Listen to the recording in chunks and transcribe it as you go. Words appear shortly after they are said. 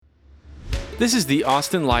This is the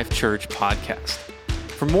Austin Life Church podcast.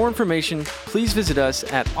 For more information, please visit us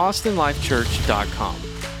at austinlifechurch.com.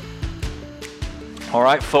 All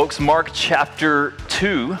right, folks, Mark chapter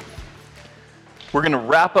 2. We're going to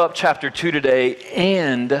wrap up chapter 2 today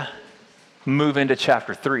and move into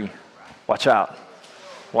chapter 3. Watch out.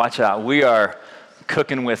 Watch out. We are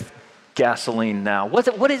cooking with gasoline now.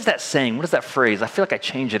 What is that saying? What is that phrase? I feel like I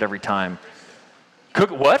change it every time.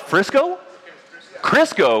 Cook what? Frisco?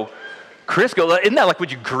 Crisco? Crisco. Isn't that like what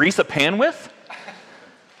you grease a pan with?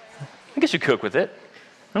 I guess you cook with it.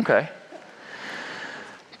 Okay.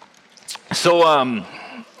 So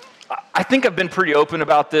I think I've been pretty open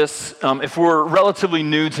about this. If we're relatively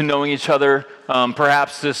new to knowing each other,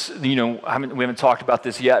 perhaps this, we haven't talked about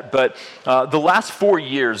this yet, but the last 4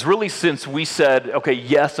 years, really since we said, okay,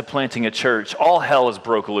 yes to planting a church, all hell has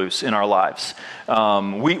broke loose in our lives.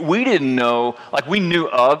 We didn't know, we knew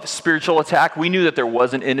of spiritual attack. We knew that there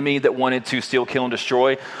was an enemy that wanted to steal, kill, and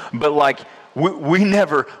destroy, but we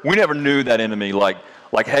never knew that enemy,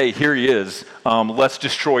 hey, here he is. Let's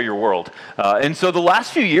destroy your world. And so the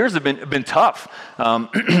last few years have been tough.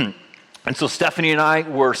 And so Stephanie and I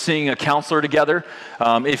were seeing a counselor together.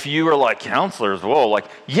 If you are like, counselors,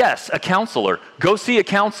 yes, a counselor. Go see a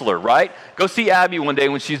counselor, right? Go see Abby one day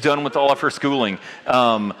when she's done with all of her schooling.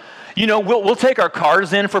 We'll take our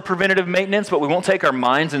cars in for preventative maintenance, but we won't take our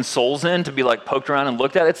minds and souls in to be poked around and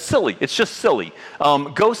looked at. It's silly. It's just silly.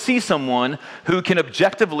 Go see someone who can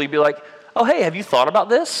objectively be like, oh, hey, have you thought about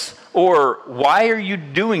this? Or why are you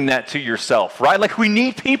doing that to yourself, right? We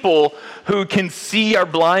need people who can see our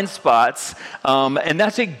blind spots, and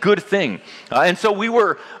that's a good thing. And so we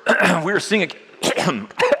were seeing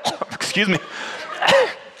excuse me.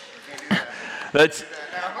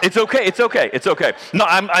 It's okay. No,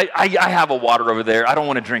 I have a water over there. I don't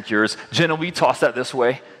want to drink yours. Jenna, will you toss that this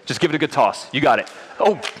way? Just give it a good toss. You got it.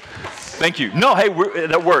 Oh, thank you. No, hey,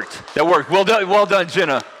 that worked. Well done,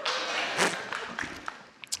 Jenna.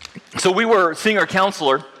 So we were seeing our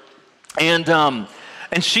counselor, and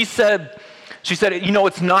she said,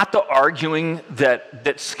 it's not the arguing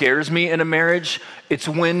that scares me in a marriage. It's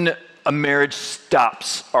when a marriage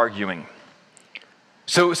stops arguing.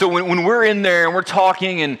 So when we're in there and we're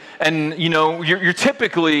talking and you're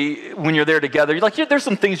typically, when you're there together, there's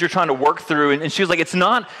some things you're trying to work through, and she's like, it's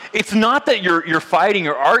not that you're fighting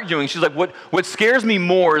or arguing. She's like, what scares me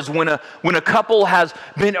more is when a couple has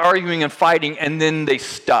been arguing and fighting and then they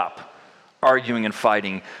stop arguing and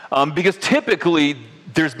fighting, because typically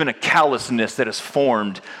there's been a callousness that has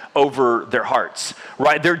formed over their hearts,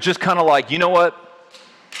 right? They're just kind of like, you know what?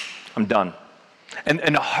 I'm done.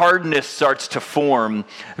 And a hardness starts to form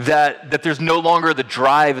that there's no longer the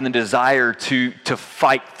drive and the desire to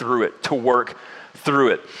fight through it, to work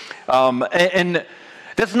through it. And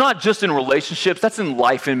that's not just in relationships, that's in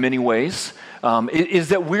life in many ways, is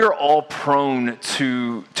that we're all prone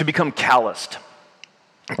to become calloused,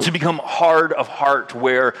 to become hard of heart,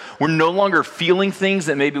 where we're no longer feeling things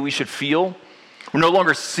that maybe we should feel. We're no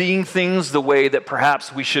longer seeing things the way that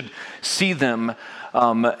perhaps we should see them.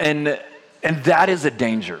 And that is a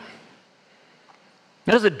danger.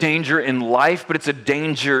 That is a danger in life, but it's a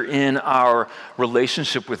danger in our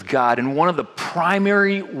relationship with God. And one of the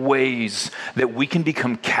primary ways that we can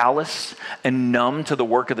become callous and numb to the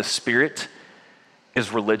work of the Spirit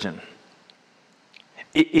is religion.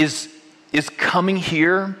 It is coming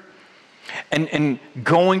here and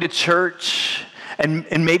going to church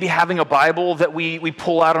and maybe having a Bible that we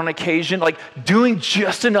pull out on occasion, doing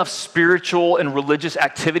just enough spiritual and religious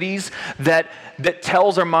activities that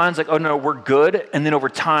tells our minds oh no, we're good. And then over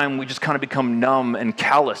time, we just kind of become numb and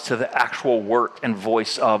callous to the actual work and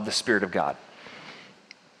voice of the Spirit of God.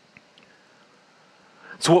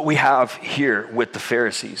 So what we have here with the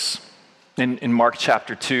Pharisees in Mark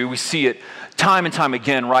chapter 2, we see it time and time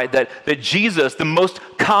again, right? That Jesus, the most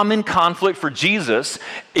common conflict for Jesus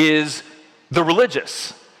is the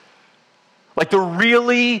religious, the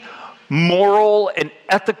really moral and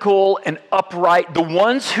ethical and upright, the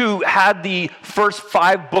ones who had the first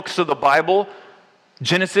 5 books of the Bible,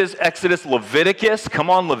 Genesis, Exodus, Leviticus,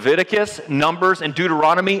 Numbers, and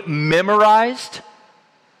Deuteronomy, memorized.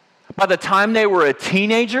 By the time they were a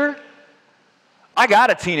teenager, I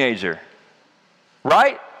got a teenager,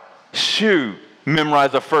 right? Shoot,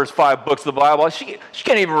 memorize the first 5 books of the Bible. She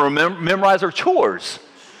can't even memorize her chores.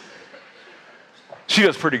 She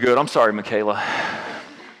does pretty good. I'm sorry, Michaela.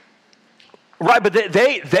 Right, but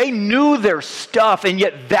they knew their stuff, and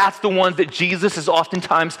yet that's the ones that Jesus is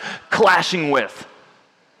oftentimes clashing with.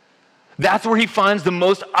 That's where he finds the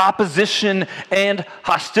most opposition and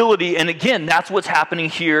hostility. And again, that's what's happening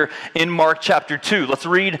here in Mark chapter 2. Let's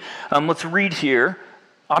read here.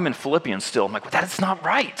 I'm in Philippians still. I'm like, well, that's not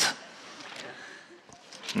right.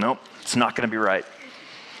 Nope, it's not going to be right.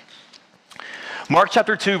 Mark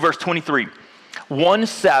chapter 2, verse 23. One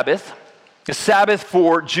Sabbath, the Sabbath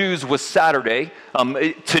for Jews was Saturday.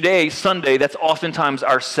 Today, Sunday, that's oftentimes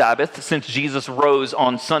our Sabbath. Since Jesus rose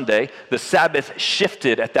on Sunday, the Sabbath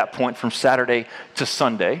shifted at that point from Saturday to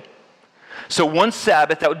Sunday. So one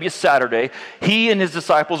Sabbath, that would be a Saturday, he and his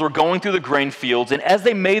disciples were going through the grain fields, and as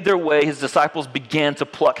they made their way, his disciples began to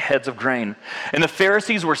pluck heads of grain. And the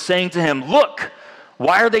Pharisees were saying to him, "Look,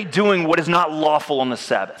 why are they doing what is not lawful on the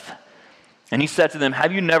Sabbath?" And he said to them,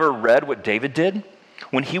 "Have you never read what David did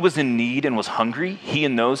when he was in need and was hungry, he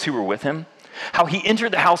and those who were with him? How he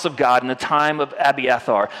entered the house of God in the time of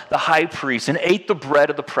Abiathar, the high priest, and ate the bread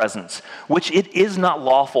of the presence, which it is not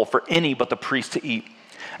lawful for any but the priest to eat,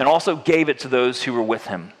 and also gave it to those who were with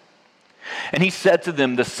him. And he said to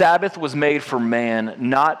them, the Sabbath was made for man,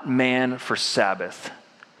 not man for Sabbath.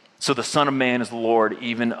 So the Son of Man is the Lord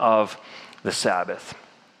even of the Sabbath."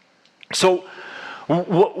 So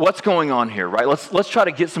what's going on here, right? Let's try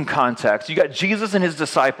to get some context. You got Jesus and his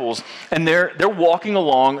disciples, and they're walking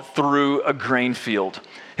along through a grain field.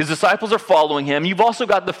 His disciples are following him. You've also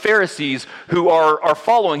got the Pharisees who are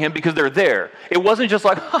following him because they're there. It wasn't just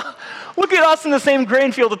like, look at us in the same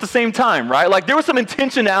grain field at the same time, right? Like there was some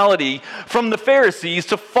intentionality from the Pharisees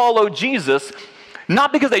to follow Jesus,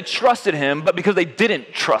 not because they trusted him, but because they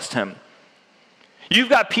didn't trust him. You've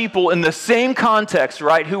got people in the same context,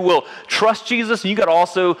 right, who will trust Jesus, and you've got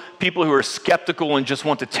also people who are skeptical and just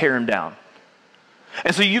want to tear him down.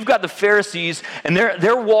 And so you've got the Pharisees, and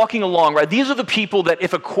they're walking along, right? These are the people that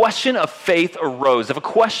if a question of faith arose, if a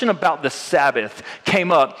question about the Sabbath came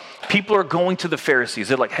up, people are going to the Pharisees.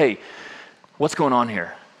 They're like, "Hey, what's going on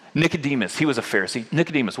here?" Nicodemus, he was a Pharisee.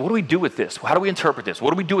 "Nicodemus, what do we do with this? How do we interpret this?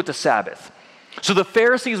 What do we do with the Sabbath?" So the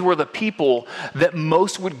Pharisees were the people that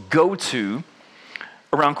most would go to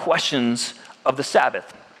around questions of the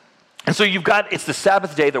Sabbath. And so it's the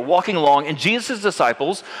Sabbath day, they're walking along, and Jesus'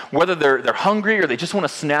 disciples, whether they're hungry or they just want a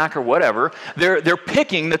snack or whatever, they're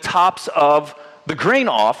picking the tops of the grain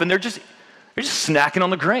off, and they're just snacking on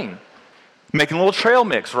the grain. Making a little trail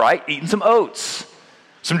mix, right? Eating some oats.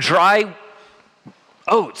 Some dry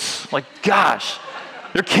oats. Like, gosh,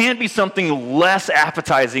 there can't be something less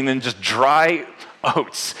appetizing than just dry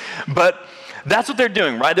oats. But that's what they're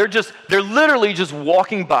doing, right? They're literally just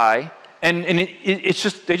walking by, and it's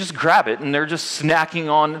just, they just grab it, and they're just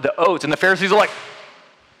snacking on the oats. And the Pharisees are like,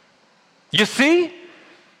 "You see?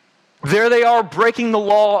 There they are breaking the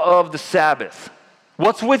law of the Sabbath.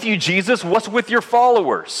 What's with you, Jesus? What's with your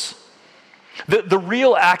followers?" The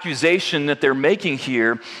real accusation that they're making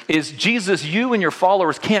here is, Jesus, you and your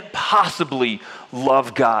followers can't possibly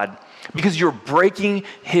love God because you're breaking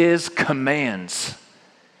his commands.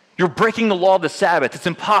 You're breaking the law of the Sabbath. It's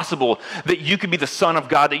impossible that you could be the Son of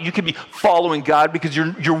God, that you could be following God because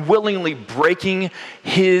you're willingly breaking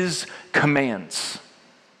his commands.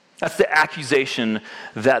 That's the accusation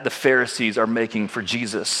that the Pharisees are making for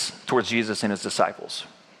Jesus, towards Jesus and his disciples.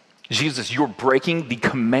 Jesus, you're breaking the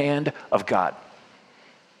command of God.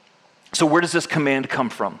 So where does this command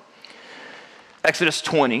come from? Exodus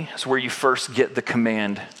 20 is where you first get the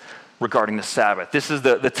command regarding the Sabbath. This is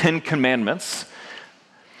the 10 Commandments.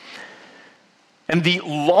 And the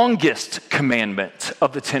longest commandment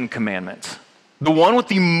of the 10 Commandments, the one with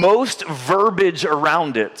the most verbiage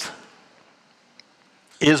around it,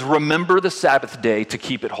 is remember the Sabbath day to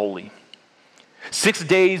keep it holy. 6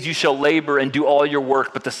 days you shall labor and do all your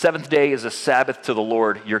work, but the seventh day is a Sabbath to the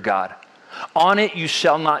Lord your God. On it you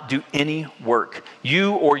shall not do any work,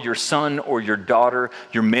 you or your son or your daughter,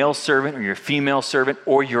 your male servant or your female servant,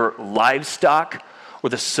 or your livestock, or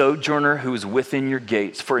the sojourner who is within your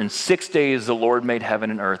gates. For in 6 days the Lord made heaven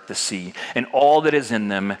and earth, the sea, and all that is in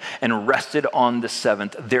them, and rested on the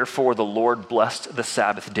seventh. Therefore the Lord blessed the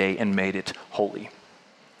Sabbath day and made it holy.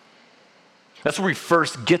 That's where we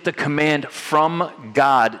first get the command from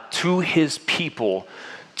God to his people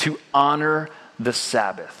to honor the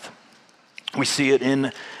Sabbath. We see it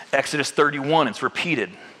in Exodus 31. It's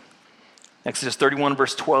repeated. Exodus 31,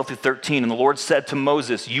 verse 12 through 13. And the Lord said to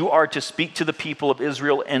Moses, "You are to speak to the people of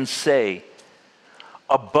Israel and say,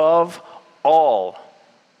 above all,"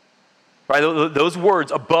 right? Those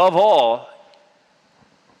words, above all.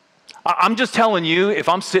 I'm just telling you, if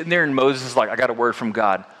I'm sitting there and Moses is like, I got a word from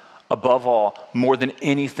God, above all, more than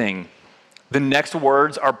anything, the next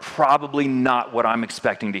words are probably not what I'm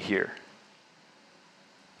expecting to hear.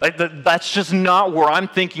 Like that's just not where I'm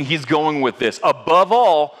thinking he's going with this. Above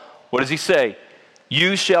all, what does he say?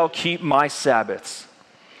 You shall keep my Sabbaths,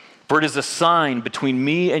 for it is a sign between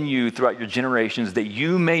me and you throughout your generations, that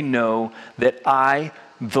you may know that I,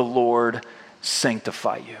 the Lord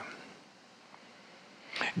sanctify you.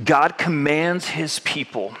 God commands his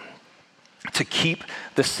people to keep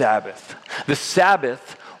the Sabbath. The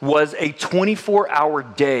Sabbath was a 24-hour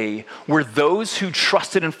day where those who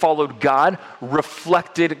trusted and followed God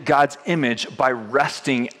reflected God's image by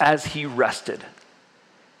resting as he rested.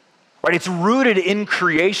 Right? It's rooted in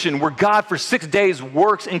creation where God for 6 days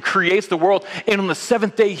works and creates the world, and on the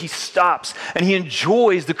seventh day he stops and he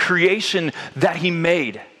enjoys the creation that he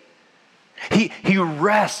made. He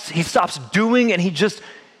rests, he stops doing, and he's just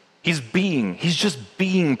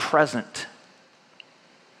being present.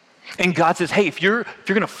 And God says, hey, if you're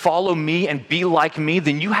going to follow me and be like me,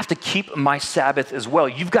 then you have to keep my Sabbath as well.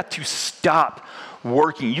 You've got to stop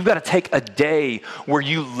working. You've got to take a day where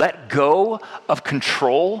you let go of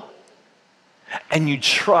control and you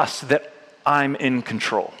trust that I'm in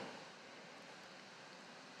control.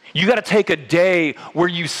 You got to take a day where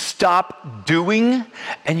you stop doing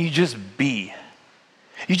and you just be.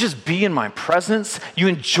 You just be in my presence. You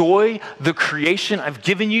enjoy the creation I've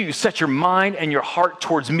given you. You set your mind and your heart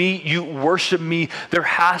towards me. You worship me. There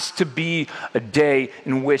has to be a day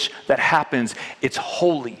in which that happens. It's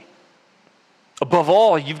holy. Above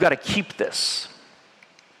all, you've got to keep this.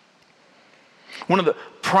 One of the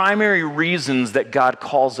primary reasons that God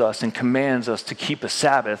calls us and commands us to keep a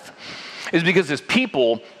Sabbath is because as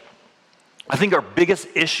people, I think our biggest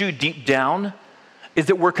issue deep down is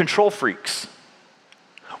that we're control freaks.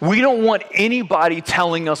 We don't want anybody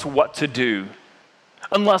telling us what to do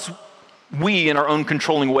unless we, in our own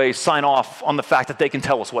controlling way, sign off on the fact that they can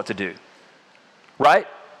tell us what to do, right?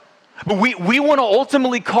 But we want to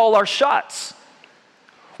ultimately call our shots.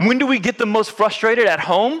 When do we get the most frustrated? At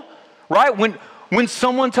home, right? When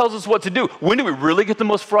someone tells us what to do. When do we really get the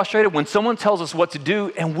most frustrated? When someone tells us what to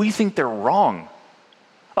do and we think they're wrong.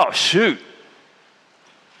 Oh, shoot.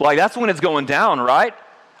 Like, that's when it's going down, right?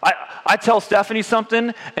 I tell Stephanie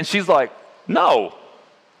something, and she's like, no,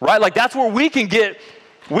 right? Like, that's where we can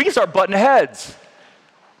start butting heads.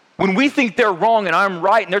 When we think they're wrong and I'm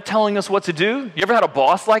right and they're telling us what to do. You ever had a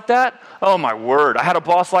boss like that? Oh, my word. I had a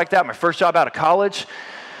boss like that my first job out of college.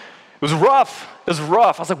 It was rough.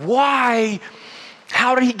 I was like, why?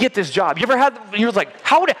 How did he get this job? You ever had, you was like,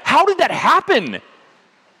 how did that happen?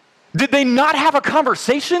 Did they not have a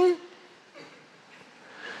conversation?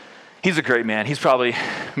 He's a great man. He's probably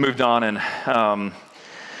moved on,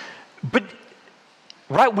 but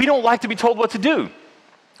right, we don't like to be told what to do.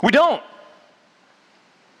 We don't.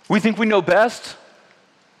 We think we know best.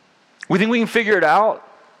 We think we can figure it out.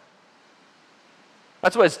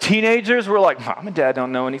 That's why as teenagers, we're like, Mom and Dad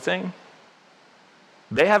don't know anything.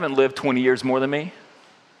 They haven't lived 20 years more than me.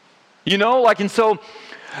 You know, like, and so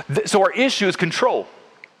our issue is control.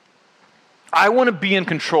 I want to be in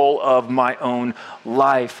control of my own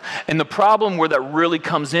life. And the problem where that really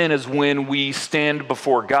comes in is when we stand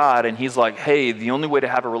before God and he's like, hey, the only way to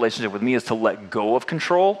have a relationship with me is to let go of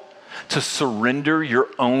control, to surrender your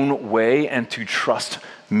own way and to trust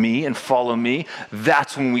me and follow me.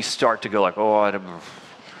 That's when we start to go like,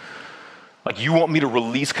 like you want me to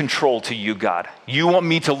release control to you, God. You want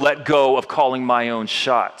me to let go of calling my own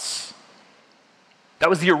shots. That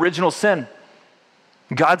was the original sin.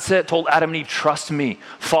 God told Adam and Eve, trust me,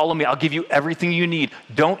 follow me, I'll give you everything you need.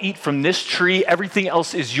 Don't eat from this tree, everything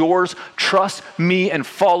else is yours. Trust me and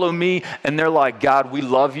follow me. And they're like, God, we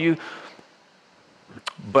love you,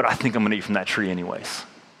 but I think I'm gonna eat from that tree anyways.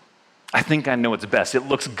 I think I know what's best. It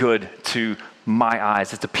looks good to my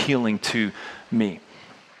eyes. It's appealing to me.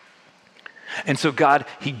 And so God,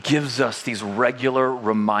 he gives us these regular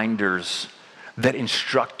reminders that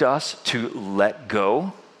instruct us to let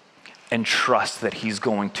go and trust that he's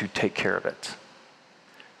going to take care of it.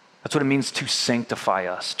 That's what it means to sanctify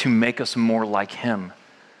us, to make us more like him.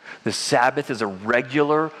 The Sabbath is a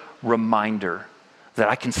regular reminder that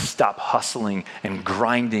I can stop hustling and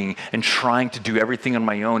grinding and trying to do everything on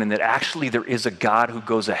my own, and that actually there is a God who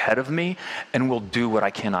goes ahead of me and will do what I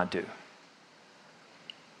cannot do.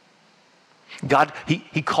 God,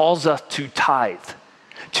 he calls us to tithe,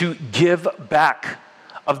 to give back.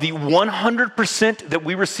 Of the 100% that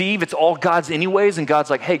we receive, it's all God's anyways, and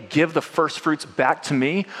God's like, hey, give the first fruits back to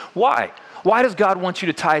me. Why? Why does God want you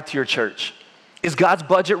to tithe to your church? Is God's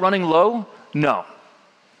budget running low? No.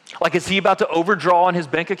 Like, is he about to overdraw on his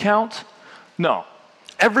bank account? No.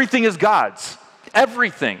 Everything is God's.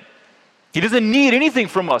 Everything. He doesn't need anything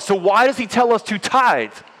from us. So why does he tell us to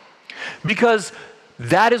tithe? Because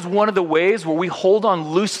that is one of the ways where we hold on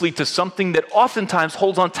loosely to something that oftentimes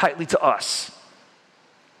holds on tightly to us.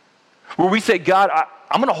 Where we say, God,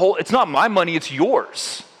 I'm going to hold, it's not my money, it's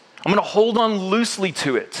yours. I'm going to hold on loosely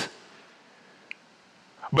to it.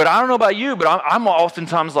 But I don't know about you, but I'm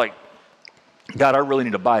oftentimes like, God, I really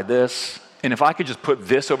need to buy this. And if I could just put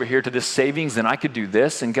this over here to this savings, then I could do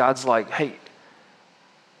this. And God's like, hey,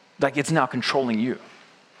 like it's now controlling you.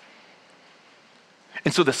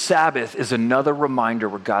 And so the Sabbath is another reminder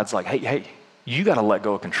where God's like, hey, you got to let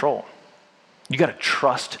go of control. You got to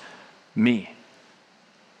trust me.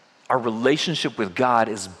 Our relationship with God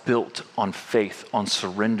is built on faith, on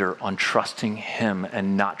surrender, on trusting him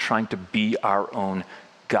and not trying to be our own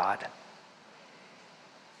God.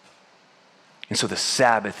 And so the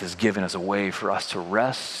Sabbath is given as a way for us to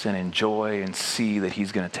rest and enjoy and see that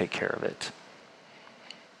he's going to take care of it.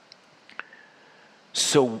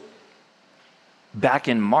 So back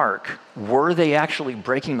in Mark, were they actually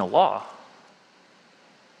breaking the law?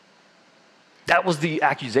 That was the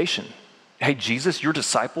accusation. Hey, Jesus, your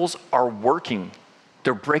disciples are working.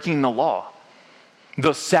 They're breaking the law.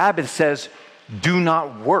 The Sabbath says, do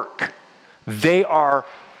not work. They are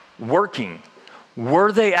working.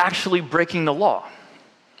 Were they actually breaking the law?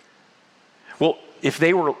 Well, if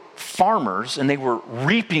they were farmers and they were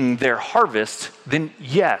reaping their harvest, then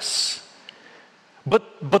yes.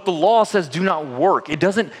 But the law says do not work. It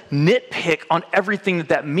doesn't nitpick on everything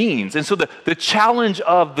that means. And so the challenge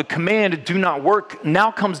of the command do not work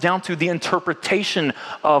now comes down to the interpretation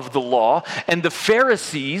of the law. And the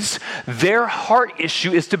Pharisees, their heart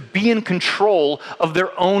issue is to be in control of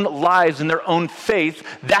their own lives and their own faith.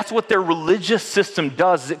 That's what their religious system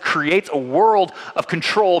does, is it creates a world of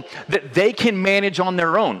control that they can manage on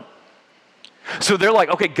their own. So they're like,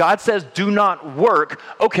 okay, God says do not work.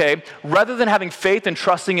 Okay, rather than having faith and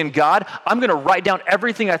trusting in God, I'm going to write down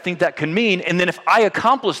everything I think that can mean, and then if I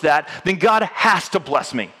accomplish that, then God has to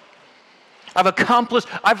bless me.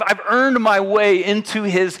 I've earned my way into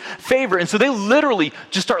his favor. And so they literally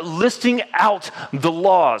just start listing out the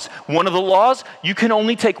laws. One of the laws, you can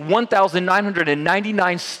only take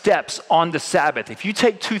 1,999 steps on the Sabbath. If you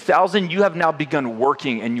take 2,000, you have now begun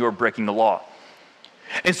working and you're breaking the law.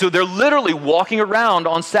 And so they're literally walking around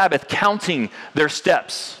on Sabbath counting their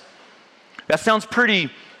steps. That sounds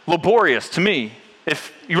pretty laborious to me.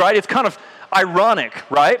 Right? It's kind of ironic,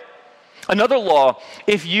 right? Another law,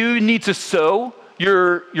 if you need to sew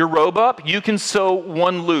your robe up, you can sew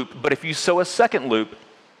one loop. But if you sew a second loop,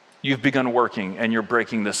 you've begun working and you're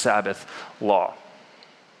breaking the Sabbath law.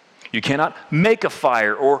 You cannot make a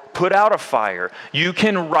fire or put out a fire. You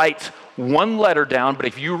can write one letter down, but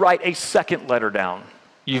if you write a second letter down,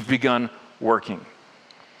 you've begun working.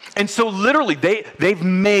 And so literally they've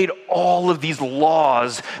made all of these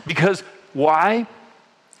laws because why?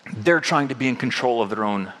 They're trying to be in control of their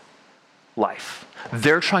own life.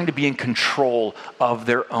 They're trying to be in control of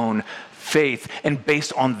their own faith. And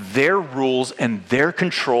based on their rules and their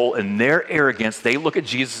control and their arrogance, they look at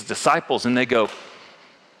Jesus' disciples and they go,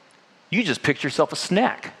 you just picked yourself a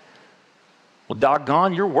snack. Well,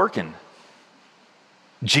 doggone, you're working.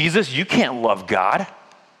 Jesus, you can't love God.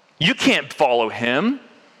 You can't follow him.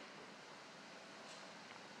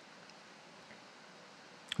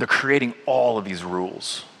 They're creating all of these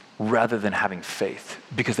rules rather than having faith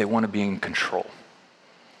because they want to be in control.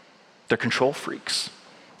 They're control freaks.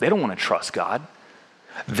 They don't want to trust God.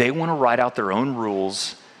 They want to write out their own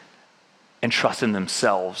rules and trust in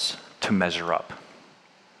themselves to measure up.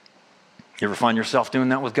 You ever find yourself doing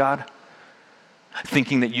that with God?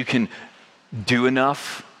 Thinking that you can do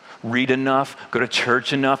enough, read enough, go to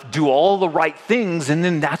church enough, do all the right things, and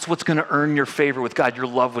then that's what's going to earn your favor with God, your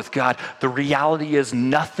love with God. The reality is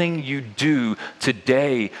nothing you do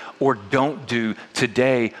today or don't do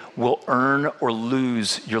today will earn or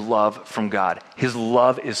lose your love from God. His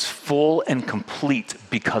love is full and complete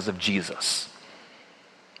because of Jesus.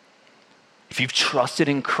 If you've trusted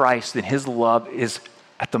in Christ, then his love is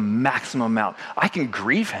at the maximum amount. I can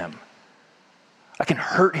grieve him. I can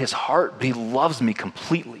hurt his heart, but he loves me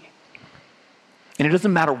completely. And it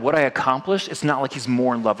doesn't matter what I accomplish. It's not like he's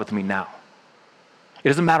more in love with me now. It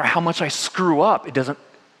doesn't matter how much I screw up.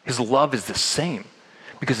 His love is the same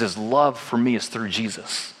because his love for me is through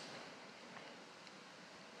Jesus.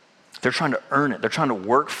 They're trying to earn it. They're trying to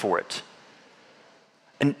work for it.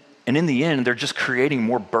 And in the end, they're just creating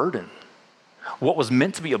more burden. What was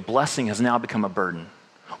meant to be a blessing has now become a burden.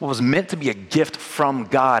 What was meant to be a gift from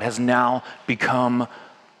God has now become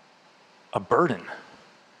a burden.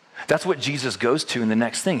 That's what Jesus goes to in the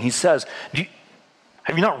next thing. He says,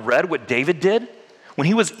 have you not read what David did? When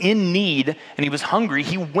he was in need and he was hungry,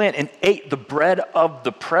 he went and ate the bread of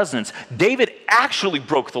the presence. David actually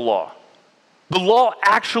broke the law. The law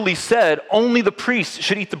actually said only the priest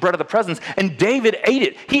should eat the bread of the presence, and David ate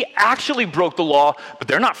it. He actually broke the law, but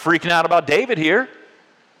they're not freaking out about David here,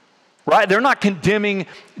 right? They're not condemning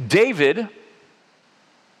David.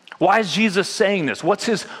 Why is Jesus saying this? What's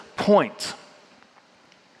his point?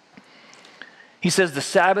 He says the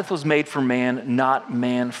Sabbath was made for man, not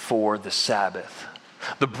man for the Sabbath.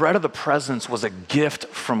 The bread of the presence was a gift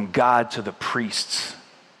from God to the priests.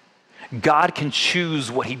 God can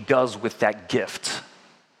choose what he does with that gift.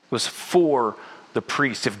 It was for the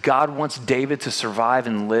priest. If God wants David to survive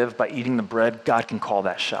and live by eating the bread, God can call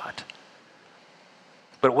that shot.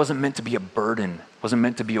 But it wasn't meant to be a burden. It wasn't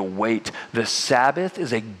meant to be a weight. The Sabbath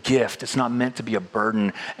is a gift. It's not meant to be a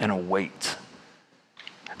burden and a weight.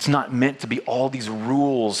 It's not meant to be all these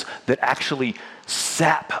rules that actually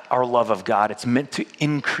sap our love of God. It's meant to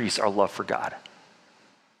increase our love for God.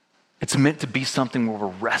 It's meant to be something where we're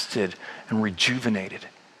rested and rejuvenated,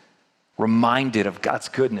 reminded of God's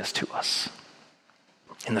goodness to us.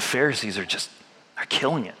 And the Pharisees are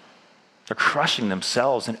killing it. They're crushing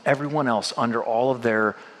themselves and everyone else under all of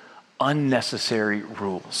their unnecessary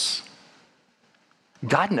rules.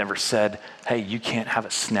 God never said, hey, you can't have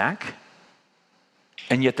a snack.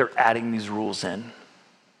 And yet they're adding these rules in.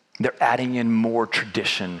 They're adding in more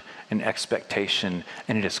tradition and expectation,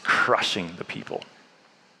 and it is crushing the people.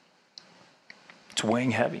 It's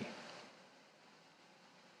weighing heavy.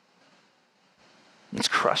 It's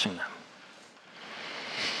crushing them.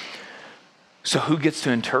 So who gets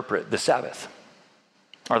to interpret the Sabbath?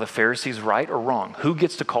 Are the Pharisees right or wrong? Who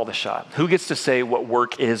gets to call the shot? Who gets to say what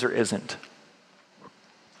work is or isn't?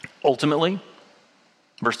 Ultimately,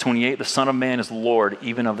 verse 28, the Son of Man is Lord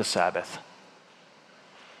even of the Sabbath.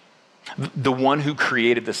 The one who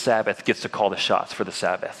created the Sabbath gets to call the shots for the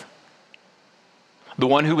Sabbath. The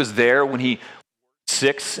one who was there when he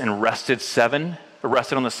 6 and rested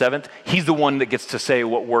on the seventh, he's the one that gets to say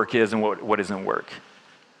what work is and what isn't work.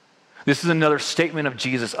 This is another statement of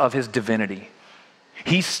Jesus, of his divinity.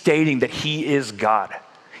 He's stating that he is God.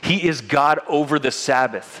 He is God over the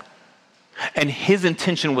Sabbath. And his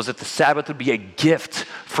intention was that the Sabbath would be a gift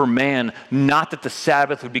for man, not that the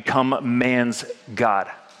Sabbath would become man's God.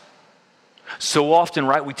 So often,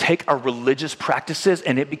 right, we take our religious practices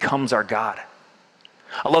and it becomes our God.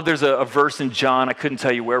 I love there's a verse in John, I couldn't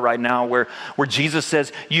tell you where right now, where Jesus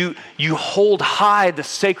says, you hold high the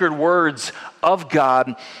sacred words of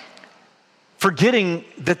God, forgetting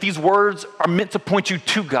that these words are meant to point you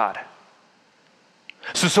to God.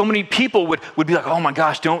 So many people would be like, oh my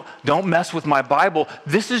gosh, don't mess with my Bible.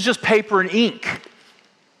 This is just paper and ink.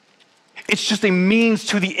 It's just a means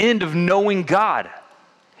to the end of knowing God.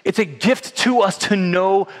 It's a gift to us to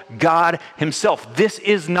know God himself. This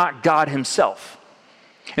is not God himself.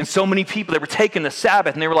 And so many people, they were taking the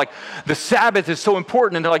Sabbath and they were like, the Sabbath is so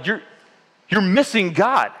important. And they're like, you're missing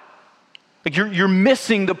God. Like you're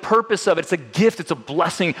missing the purpose of it. It's a gift, it's a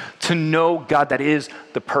blessing to know God. That is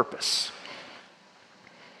the purpose.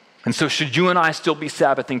 And so should you and I still be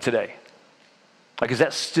Sabbathing today? Like, is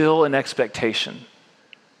that still an expectation?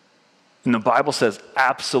 And the Bible says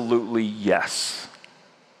absolutely yes.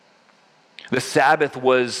 The Sabbath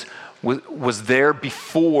was there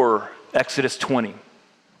before Exodus 20.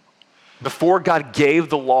 Before God gave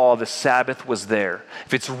the law, the Sabbath was there.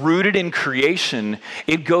 If it's rooted in creation,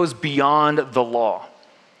 it goes beyond the law.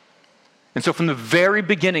 And so from the very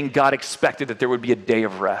beginning, God expected that there would be a day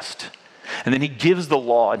of rest. And then he gives the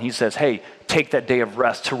law and he says, hey, take that day of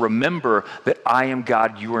rest to remember that I am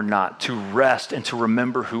God, you are not, to rest and to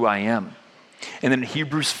remember who I am. And then in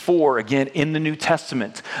Hebrews 4, again, in the New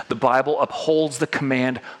Testament, the Bible upholds the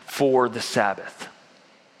command for the Sabbath.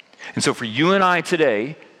 And so for you and I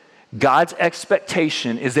today, God's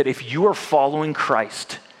expectation is that if you are following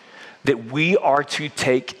Christ, that we are to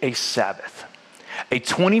take a Sabbath, a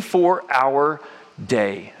 24-hour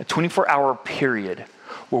day, a 24-hour period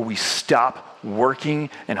where we stop working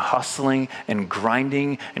and hustling and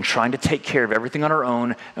grinding and trying to take care of everything on our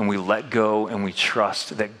own, and we let go and we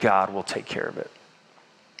trust that God will take care of it.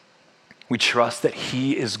 We trust that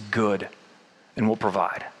he is good and will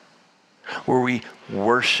provide. Where we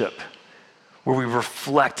worship, where we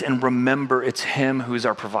reflect and remember it's him who is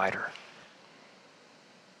our provider.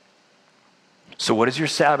 So what does your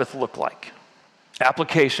Sabbath look like?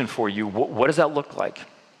 Application for you, what does that look like?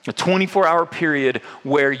 A 24-hour period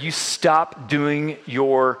where you stop doing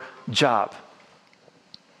your job.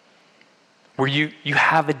 Where you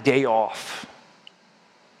have a day off.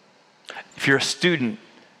 If you're a student,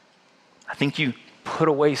 I think you put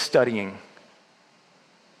away studying.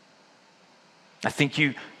 I think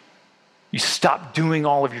you stop doing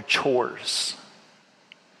all of your chores.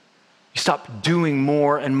 You stop doing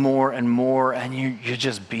more and more and more, and you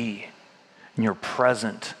just be. And you're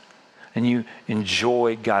present. And you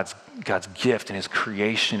enjoy God's gift and his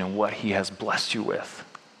creation and what he has blessed you with.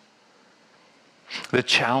 The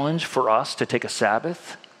challenge for us to take a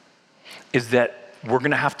Sabbath is that we're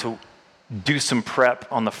going to have to do some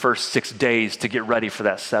prep on the first 6 days to get ready for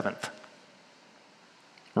that 7th.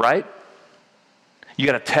 Right? You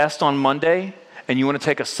got a test on Monday and you want to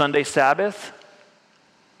take a Sunday Sabbath,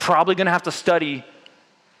 probably going to have to study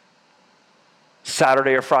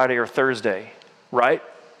Saturday or Friday or Thursday, right?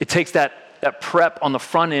 It takes that prep on the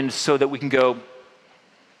front end so that we can go,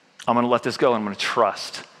 I'm going to let this go and I'm going to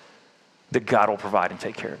trust that God will provide and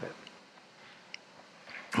take care of it.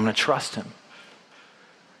 I'm going to trust him.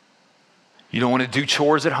 You don't want to do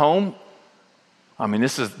chores at home? I mean,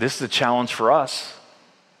 this is a challenge for us.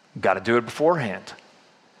 We've got to do it beforehand.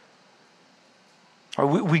 Or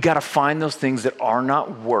we got to find those things that are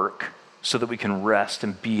not work so that we can rest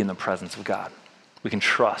and be in the presence of God. We can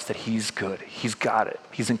trust that he's good. He's got it.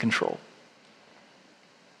 He's in control.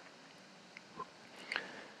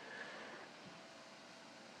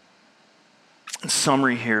 In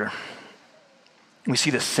summary here, we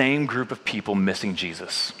see the same group of people missing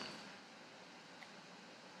Jesus.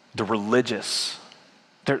 The religious,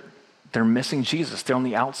 they're missing Jesus. They're on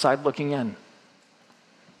the outside looking in.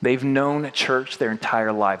 They've known church their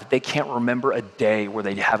entire life. They can't remember a day where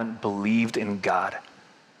they haven't believed in God.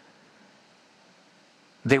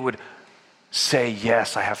 They would say,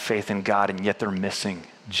 yes, I have faith in God, and yet they're missing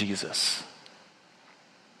Jesus.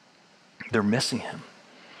 They're missing him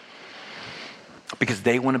because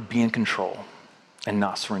they want to be in control and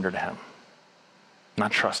not surrender to him,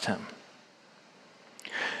 not trust him.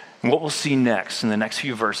 And what we'll see next in the next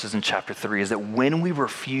few verses in chapter 3 is that when we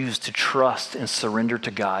refuse to trust and surrender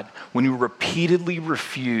to God, when we repeatedly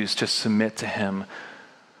refuse to submit to him,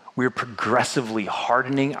 we are progressively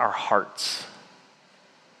hardening our hearts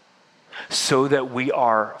so that we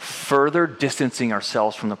are further distancing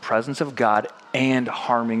ourselves from the presence of God and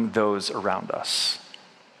harming those around us.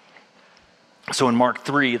 So in Mark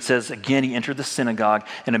 3, it says, again, he entered the synagogue,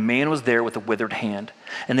 and a man was there with a withered hand.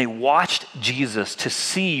 And they watched Jesus to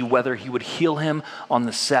see whether he would heal him on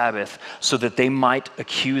the Sabbath so that they might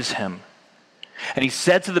accuse him. And he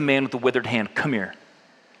said to the man with the withered hand, come here.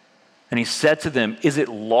 And he said to them, is it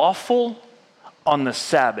lawful on the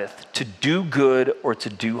Sabbath to do good or to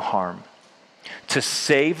do harm, to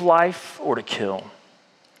save life or to kill?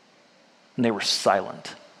 And they were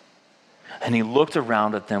silent. And he looked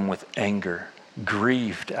around at them with anger,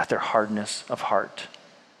 grieved at their hardness of heart,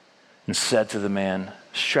 and said to the man,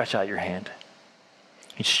 stretch out your hand.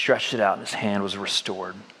 He stretched it out, and his hand was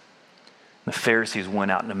restored. The Pharisees went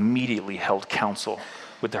out and immediately held counsel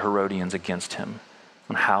with the Herodians against him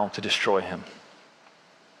on how to destroy him.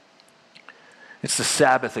 It's the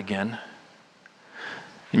Sabbath again,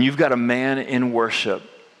 and you've got a man in worship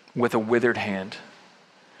with a withered hand,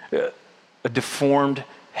 a deformed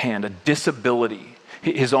hand, a disability.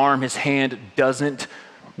 His arm, his hand doesn't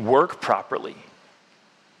work properly.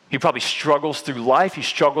 He probably struggles through life. He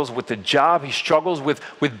struggles with the job. He struggles with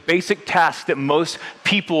basic tasks that most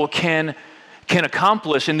people can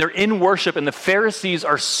accomplish. And they're in worship, and the Pharisees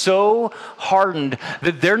are so hardened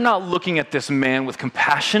that they're not looking at this man with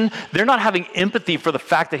compassion. They're not having empathy for the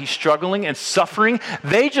fact that he's struggling and suffering.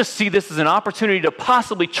 They just see this as an opportunity to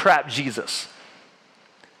possibly trap Jesus.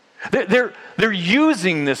 They're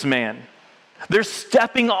using this man. They're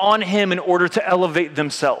stepping on him in order to elevate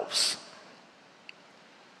themselves.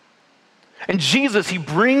 And Jesus, he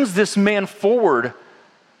brings this man forward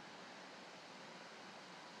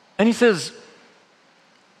and he says,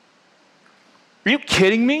 are you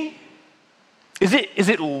kidding me? Is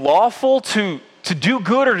it lawful to do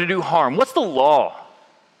good or to do harm? What's the law?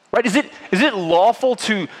 Right? Is it lawful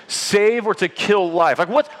to save or to kill life? Like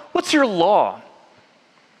what's your law?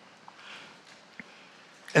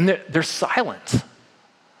 And they're silent.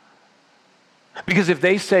 Because if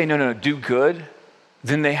they say, no, do good,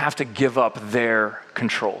 then they have to give up their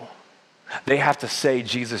control. They have to say,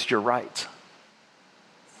 Jesus, you're right.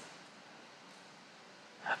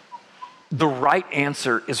 The right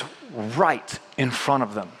answer is right in front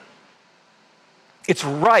of them. It's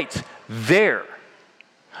right there.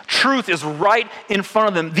 Truth is right in front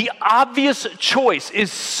of them. The obvious choice is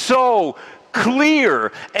so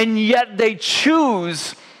clear, and yet they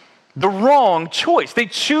choose the wrong choice. They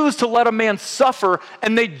choose to let a man suffer,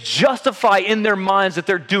 and they justify in their minds that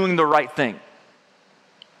they're doing the right thing.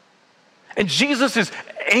 And Jesus is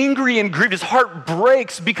angry and grieved. His heart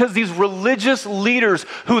breaks because these religious leaders,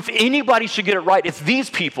 who if anybody should get it right, it's these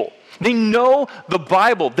people. They know the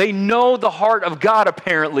Bible. They know the heart of God,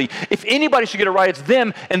 apparently. If anybody should get it right, it's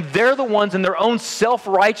them, and they're the ones in their own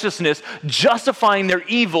self-righteousness justifying their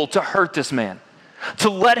evil to hurt this man, to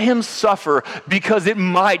let him suffer because it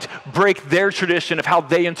might break their tradition of how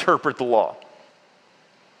they interpret the law.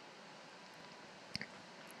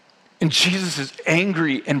 And Jesus is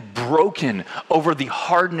angry and broken over the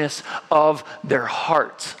hardness of their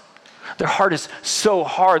heart. Their heart is so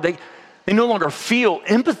hard, they no longer feel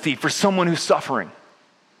empathy for someone who's suffering.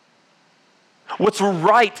 What's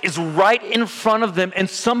right is right in front of them, and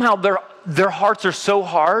somehow their hearts are so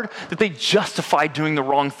hard that they justify doing the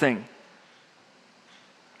wrong thing.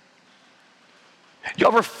 You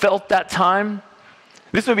ever felt that time?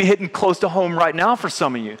 This may be hitting close to home right now for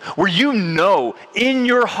some of you, where you know in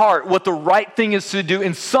your heart what the right thing is to do,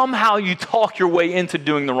 and somehow you talk your way into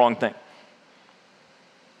doing the wrong thing.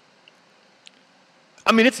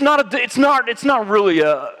 I mean, it's not really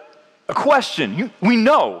a question. We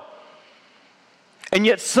know. And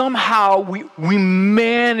yet somehow we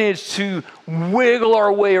manage to wiggle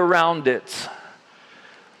our way around it.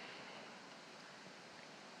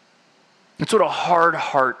 That's what a hard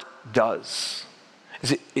heart does.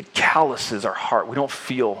 Is it calluses our heart. We don't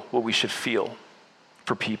feel what we should feel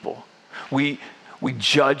for people. We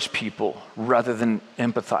judge people rather than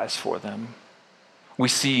empathize for them. We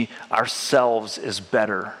see ourselves as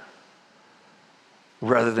better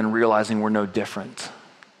rather than realizing we're no different.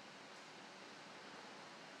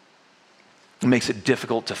 It makes it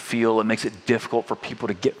difficult to feel. It makes it difficult for people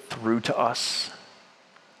to get through to us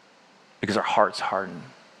because our hearts harden.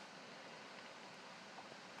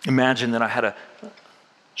 Imagine that I had a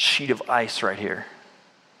sheet of ice right here.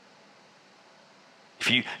 If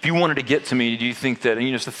you wanted to get to me, do you think that,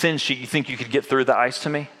 it's a thin sheet, you think you could get through the ice to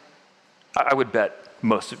me? I would bet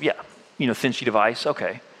thin sheet of ice,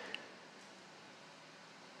 okay.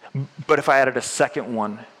 But if I added a second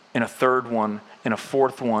one, and a third one, and a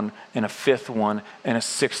fourth one, and a fifth one, and a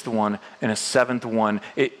sixth one, and a seventh one,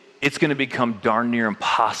 it's going to become darn near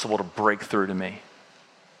impossible to break through to me.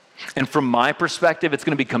 And from my perspective, it's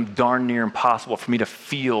going to become darn near impossible for me to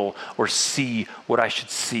feel or see what I should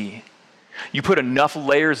see. You put enough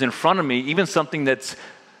layers in front of me, even something that's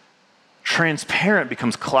transparent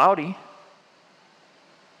becomes cloudy,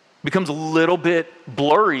 becomes a little bit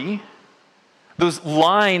blurry. Those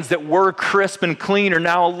lines that were crisp and clean are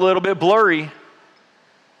now a little bit blurry.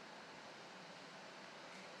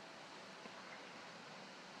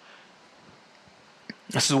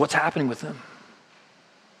 This is what's happening with them.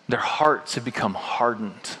 Their hearts have become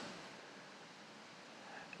hardened.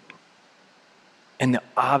 And the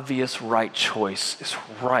obvious right choice is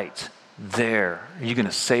right there. Are you going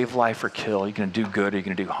to save life or kill? Are you going to do good or are you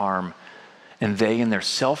going to do harm? And they, in their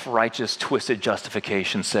self-righteous, twisted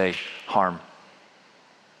justification, say, harm.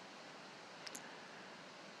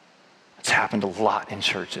 It's happened a lot in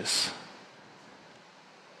churches.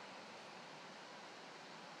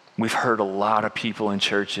 We've hurt a lot of people in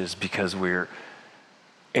churches because we're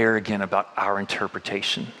arrogant about our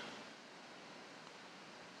interpretation.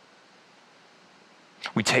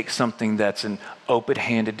 We take something that's an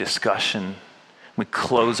open-handed discussion, we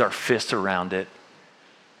close our fist around it,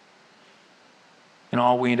 and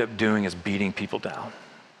all we end up doing is beating people down.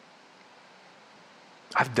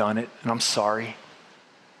 I've done it, and I'm sorry.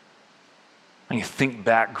 And you think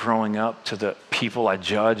back growing up to the people I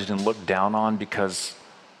judged and looked down on because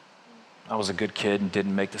I was a good kid and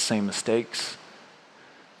didn't make the same mistakes.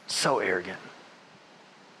 So arrogant.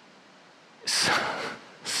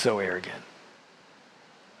 So arrogant.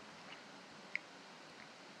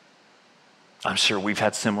 I'm sure we've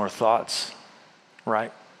had similar thoughts,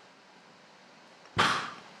 right?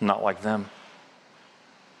 Not like them.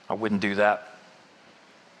 I wouldn't do that.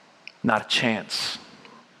 Not a chance.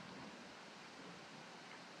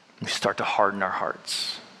 We start to harden our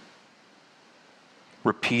hearts.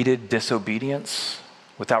 Repeated disobedience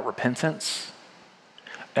without repentance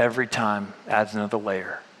every time adds another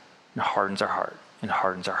layer and hardens our heart, and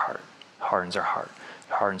hardens our heart, hardens our heart,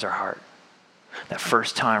 hardens our heart. That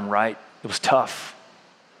first time, right, it was tough.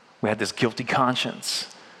 We had this guilty conscience.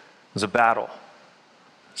 It was a battle.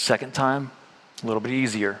 Second time, a little bit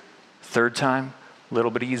easier. Third time, a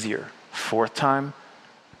little bit easier. Fourth time,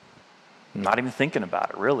 I'm not even thinking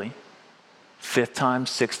about it, really. Fifth time,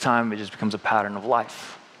 sixth time, it just becomes a pattern of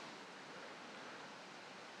life.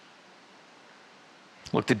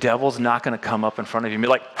 Look, the devil's not going to come up in front of you and be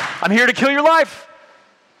like, I'm here to kill your life.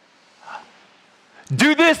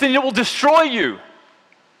 Do this and it will destroy you.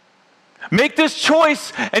 Make this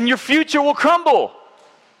choice and your future will crumble.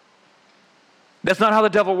 That's not how the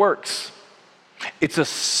devil works. It's a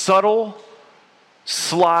subtle,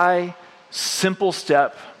 sly, simple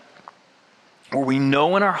step where we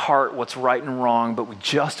know in our heart what's right and wrong, but we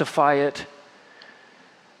justify it,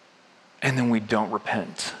 and then we don't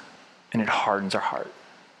repent, and it hardens our heart.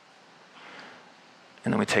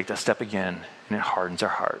 And then we take that step again, and it hardens our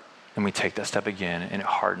heart. And we take that step again, and it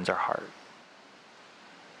hardens our heart.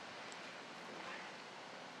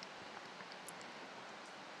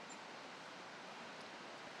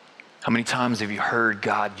 How many times have you heard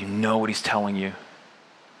God, you know what he's telling you,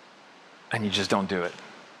 and you just don't do it?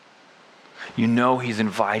 You know he's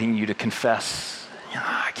inviting you to confess.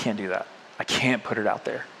 I can't do that. I can't put it out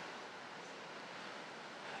there.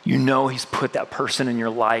 You know he's put that person in your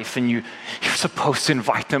life, and you're supposed to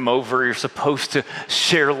invite them over. You're supposed to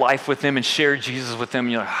share life with them and share Jesus with them.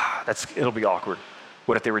 You're like, it'll be awkward.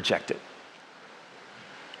 What if they reject it?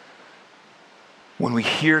 When we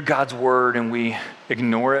hear God's word and we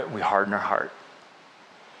ignore it, we harden our heart.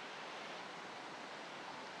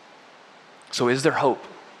 So is there hope?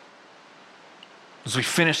 As we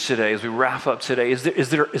finish today, as we wrap up today, is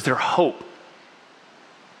there hope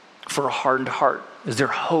for a hardened heart? Is there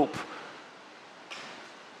hope?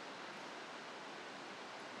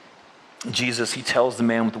 Jesus, he tells the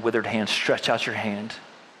man with the withered hand, stretch out your hand.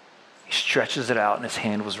 He stretches it out and his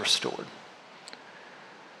hand was restored.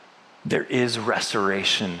 There is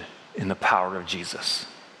restoration in the power of Jesus.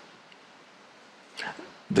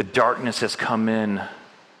 The darkness has come in,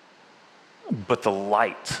 but the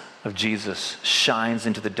light of Jesus shines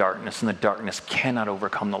into the darkness, and the darkness cannot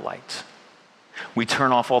overcome the light. We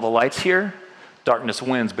turn off all the lights here, darkness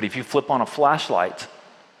wins. But if you flip on a flashlight,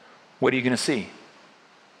 what are you going to see?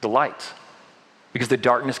 The light. Because the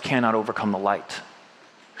darkness cannot overcome the light.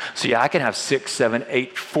 So yeah, I can have 6, 7,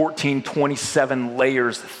 8, 14, 27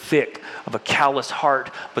 layers thick of a calloused heart,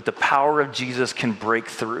 but the power of Jesus can break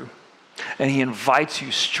through. And he invites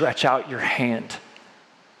you, stretch out your hand.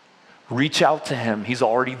 Reach out to him. He's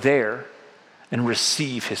already there. And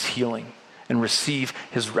receive his healing and receive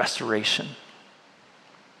his restoration.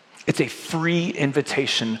 It's a free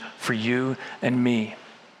invitation for you and me.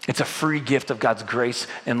 It's a free gift of God's grace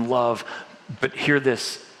and love. But hear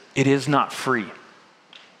this, it is not free.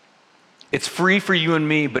 It's free for you and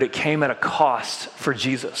me, but it came at a cost for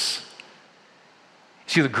Jesus.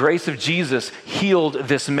 See, the grace of Jesus healed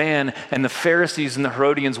this man, and the Pharisees and the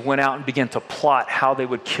Herodians went out and began to plot how they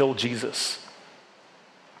would kill Jesus.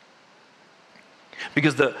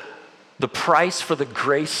 Because the price for the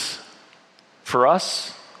grace for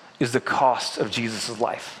us is the cost of Jesus'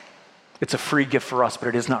 life. It's a free gift for us, but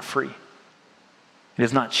it is not free. It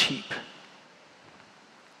is not cheap.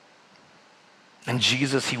 And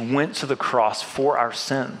Jesus, he went to the cross for our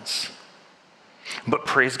sins. But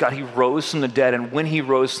praise God, he rose from the dead. And when he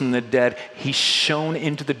rose from the dead, he shone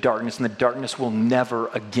into the darkness, and the darkness will never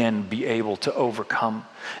again be able to overcome.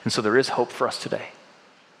 And so there is hope for us today.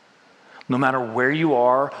 No matter where you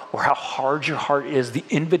are or how hard your heart is, the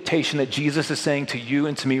invitation that Jesus is saying to you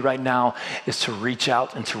and to me right now is to reach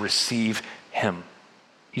out and to receive him.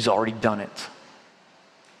 He's already done it.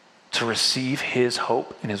 To receive his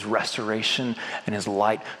hope and his restoration and his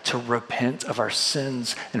light, to repent of our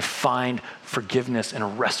sins and find forgiveness and a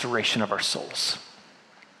restoration of our souls.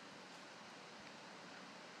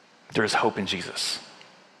 There is hope in Jesus.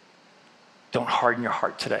 Don't harden your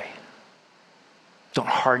heart today. Don't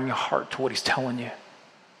harden your heart to what he's telling you.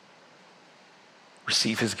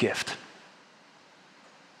 Receive his gift,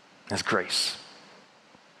 his grace.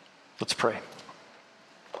 Let's pray.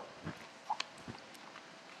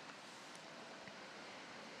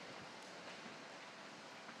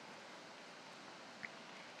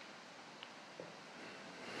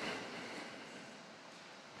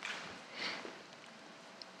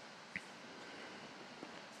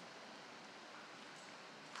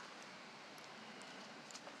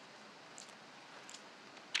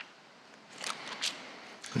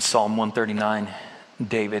 In Psalm 139,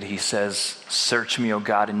 David, he says, search me, O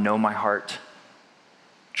God, and know my heart.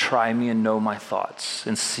 Try me and know my thoughts,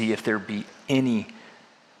 and see if there be any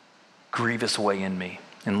grievous way in me,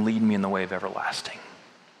 and lead me in the way of everlasting.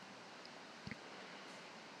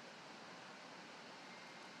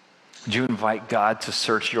 Would you invite God to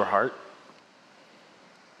search your heart?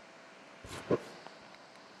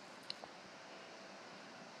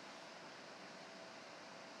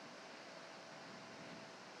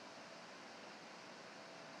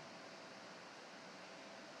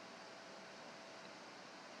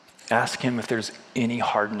 Ask him if there's any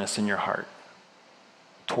hardness in your heart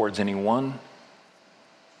towards anyone,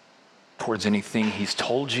 towards anything he's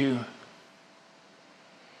told you,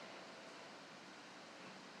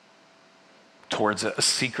 towards a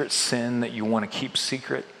secret sin that you want to keep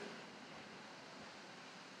secret.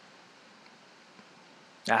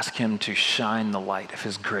 Ask him to shine the light of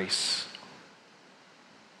his grace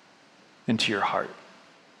into your heart,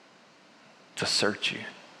 to search you.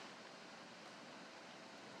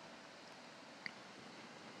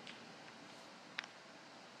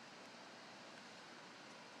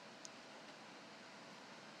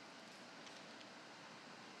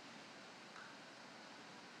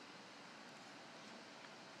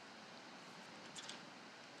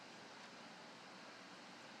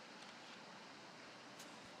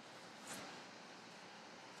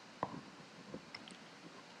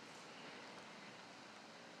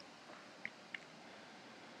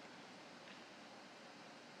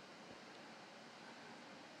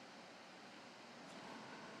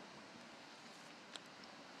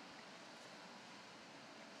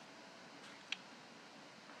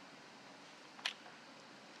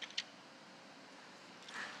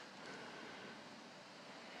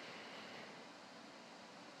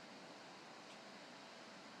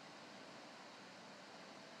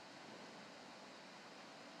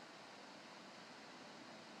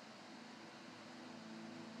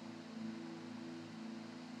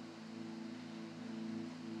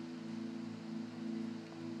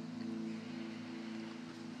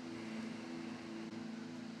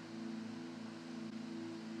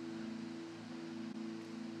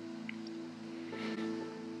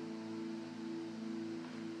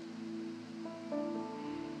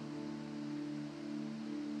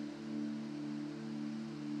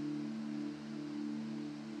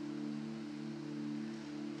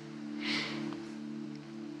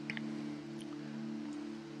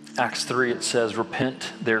 Acts 3, it says,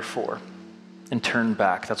 repent, therefore, and turn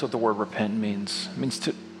back. That's what the word repent means. It means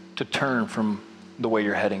to turn from the way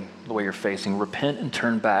you're heading, the way you're facing. Repent and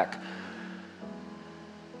turn back,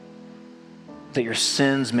 that your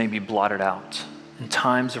sins may be blotted out, and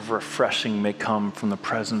times of refreshing may come from the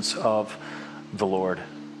presence of the Lord.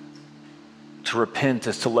 To repent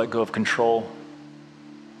is to let go of control.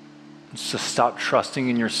 It's to stop trusting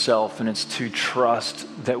in yourself, and it's to trust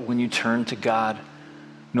that when you turn to God,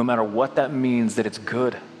 no matter what that means, that it's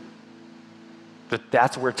good.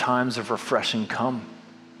 That's where times of refreshing come.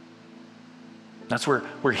 That's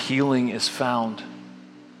where healing is found.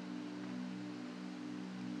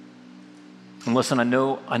 And listen, I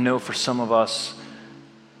know for some of us,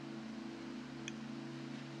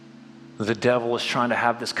 the devil is trying to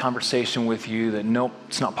have this conversation with you that nope,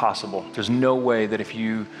 it's not possible. There's no way that if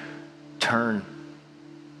you turn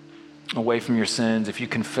away from your sins, if you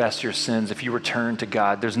confess your sins, if you return to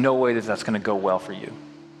God, there's no way that that's going to go well for you.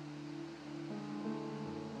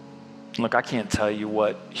 Look, I can't tell you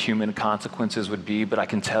what human consequences would be, but I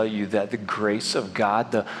can tell you that the grace of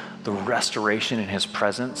God, the restoration in his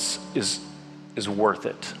presence is worth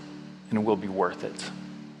it, and will be worth it.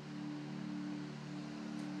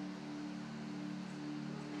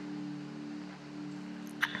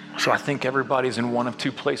 So I think everybody's in one of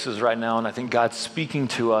two places right now, and I think God's speaking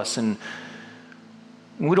to us, and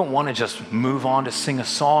we don't want to just move on to sing a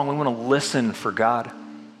song. We want to listen for God.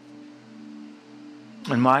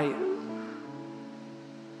 And I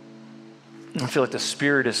feel like the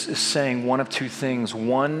Spirit is saying one of two things.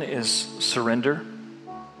 One is surrender.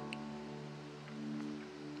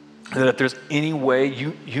 That if there's any way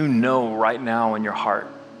you know right now in your heart,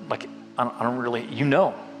 like I don't really, you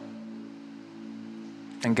know.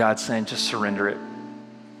 And God's saying, just surrender it.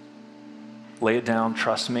 Lay it down,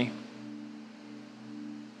 trust me.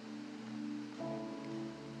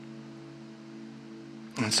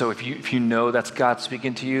 And so if you know that's God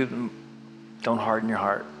speaking to you, don't harden your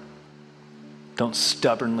heart. Don't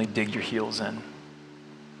stubbornly dig your heels in.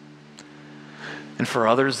 And for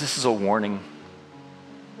others, this is a warning.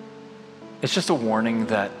 It's just a warning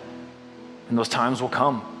that, and those times will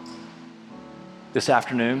come. This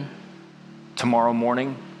afternoon, tomorrow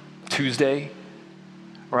morning, Tuesday,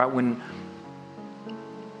 right? When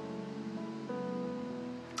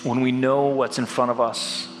we know what's in front of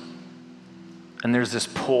us, and there's this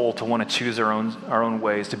pull to want to choose our own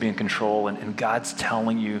ways to be in control, and God's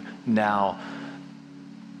telling you now,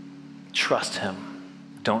 trust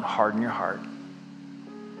him. Don't harden your heart.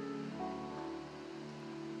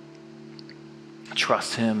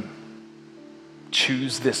 Trust him.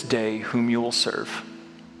 Choose this day whom you will serve.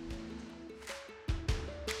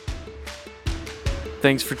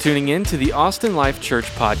 Thanks for tuning in to the Austin Life Church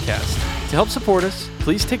podcast. To help support us,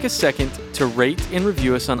 please take a second to rate and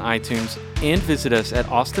review us on iTunes and visit us at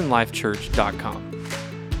austinlifechurch.com.